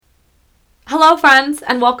Hello, friends,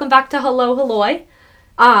 and welcome back to Hello Helloy.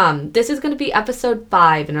 This is going to be episode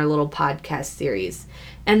 5 in our little podcast series.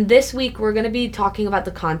 And this week, we're going to be talking about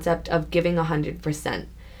the concept of giving 100%.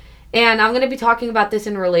 And I'm going to be talking about this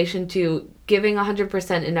in relation to giving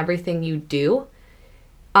 100% in everything you do.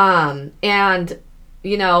 I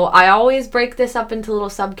always break this up into little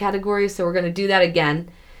subcategories, so we're going to do that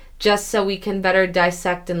again, just so we can better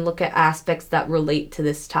dissect and look at aspects that relate to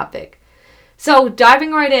this topic. So,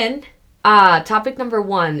 diving right in, topic number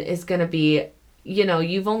 1 is going to be,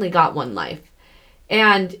 you've only got one life.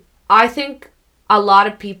 And I think a lot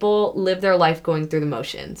of people live their life going through the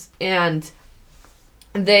motions. And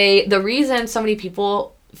the reason so many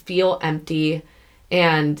people feel empty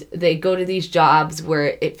and they go to these jobs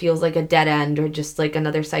where it feels like a dead end or just like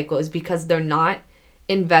another cycle is because they're not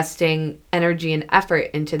investing energy and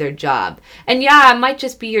effort into their job. And yeah, it might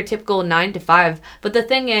just be your typical 9 to 5, but the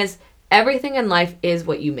thing is, everything in life is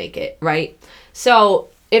what you make it, right? So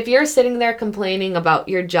if you're sitting there complaining about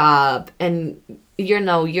your job and you're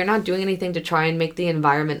not doing anything to try and make the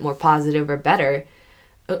environment more positive or better,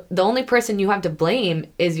 the only person you have to blame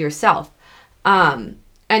is yourself. The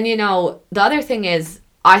other thing is,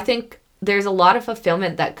 I think there's a lot of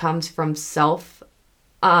fulfillment that comes from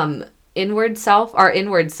inward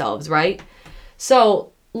selves, right?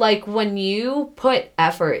 So like when you put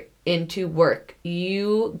effort into work,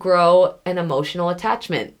 you grow an emotional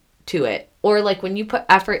attachment to it. Or like when you put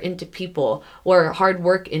effort into people or hard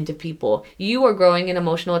work into people, you are growing an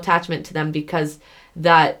emotional attachment to them because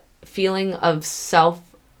that feeling of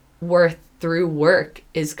self-worth through work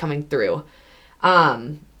is coming through.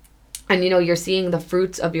 You're seeing the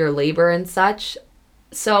fruits of your labor and such.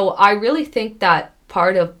 So I really think that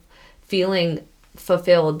part of feeling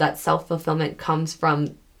fulfilled, that self-fulfillment, comes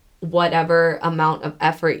from whatever amount of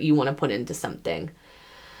effort you want to put into something.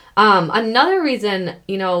 Another reason,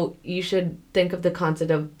 you should think of the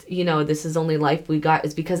concept of, this is only life we got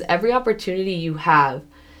is because every opportunity you have,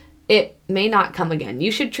 it may not come again.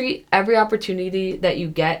 You should treat every opportunity that you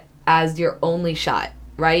get as your only shot,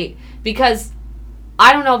 right? Because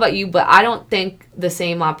I don't know about you, but I don't think the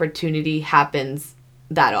same opportunity happens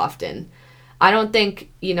that often. I don't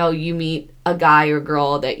think, you meet a guy or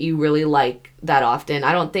girl that you really like that often.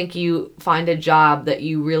 I don't think you find a job that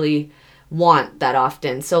you really want that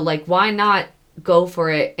often. So, why not go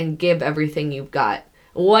for it and give everything you've got?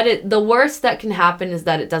 The worst that can happen is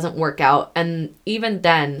that it doesn't work out. And even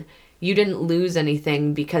then, you didn't lose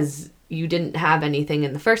anything because you didn't have anything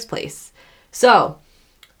in the first place. So,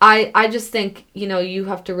 I just think, you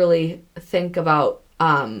have to really think about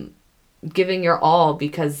giving your all,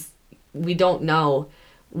 because we don't know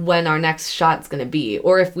when our next shot's going to be,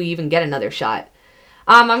 or if we even get another shot.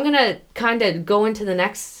 I'm going to kind of go into the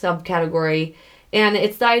next subcategory, and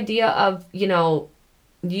it's the idea of,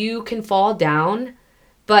 you can fall down,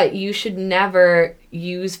 but you should never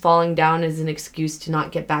use falling down as an excuse to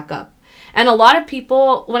not get back up. And a lot of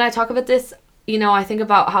people, when I talk about this, I think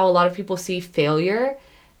about how a lot of people see failure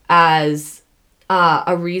as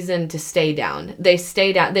a reason to stay down. They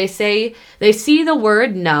stay down. They see the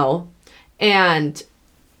word no, and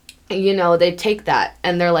they take that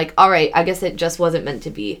and they're like, all right, I guess it just wasn't meant to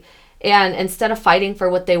be. And instead of fighting for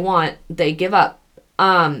what they want, they give up.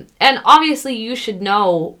 And obviously you should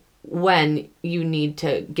know when you need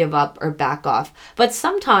to give up or back off. But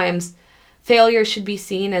sometimes failure should be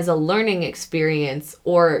seen as a learning experience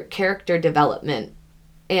or character development.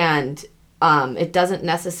 And it doesn't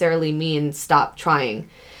necessarily mean stop trying.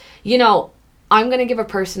 I'm going to give a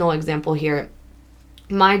personal example here.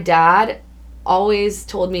 My dad always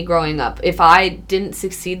told me growing up, if I didn't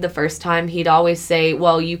succeed the first time, he'd always say,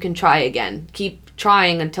 well, you can try again. Keep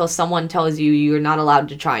trying until someone tells you you're not allowed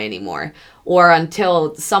to try anymore, or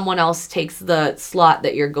until someone else takes the slot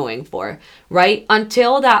that you're going for, right?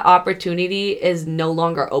 Until that opportunity is no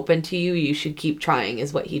longer open to you, you should keep trying,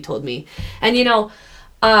 is what he told me. And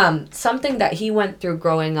something that he went through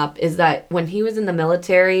growing up is that when he was in the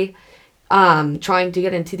military, trying to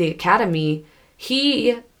get into the academy,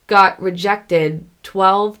 he got rejected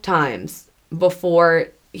 12 times before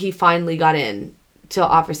he finally got in to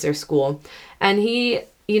officer school. And he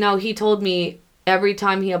told me every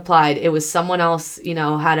time he applied, it was someone else,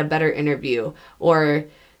 had a better interview, or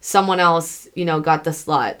someone else, got the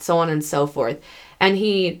slot, so on and so forth. And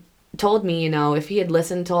he told me, if he had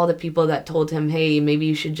listened to all the people that told him, hey, maybe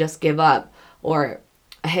you should just give up, or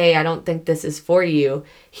hey, I don't think this is for you,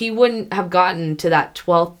 he wouldn't have gotten to the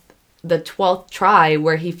 12th try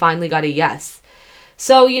where he finally got a yes.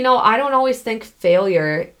 So, I don't always think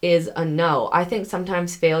failure is a no. I think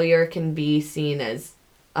sometimes failure can be seen as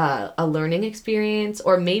a learning experience,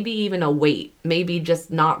 or maybe even a wait, maybe just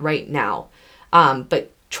not right now.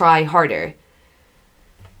 but try harder.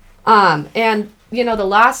 And the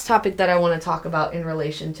last topic that I want to talk about in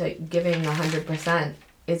relation to giving 100%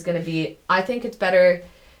 is going to be, I think it's better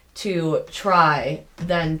to try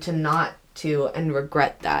than to not to and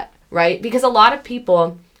regret that, right? Because a lot of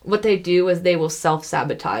people, what they do is they will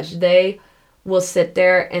self-sabotage. They will sit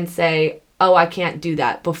there and say, oh, I can't do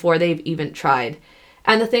that, before they've even tried.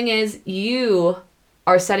 And the thing is, you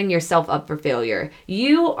are setting yourself up for failure.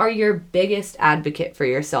 You are your biggest advocate for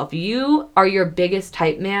yourself. You are your biggest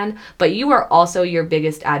hype man, but you are also your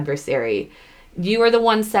biggest adversary. You are the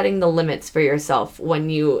one setting the limits for yourself when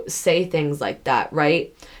you say things like that,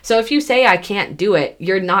 right? So if you say, I can't do it,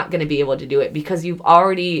 you're not going to be able to do it because you've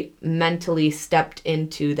already mentally stepped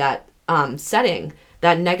into that setting,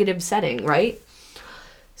 that negative setting, right?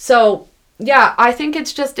 So yeah, I think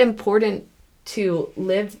it's just important to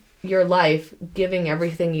live your life giving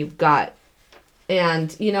everything you've got.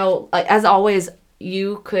 And, as always,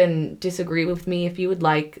 you can disagree with me if you would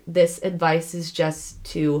like. This advice is just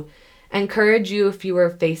to encourage you if you are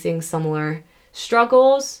facing similar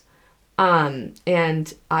struggles.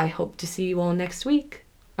 And I hope to see you all next week.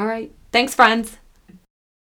 All right. Thanks, friends.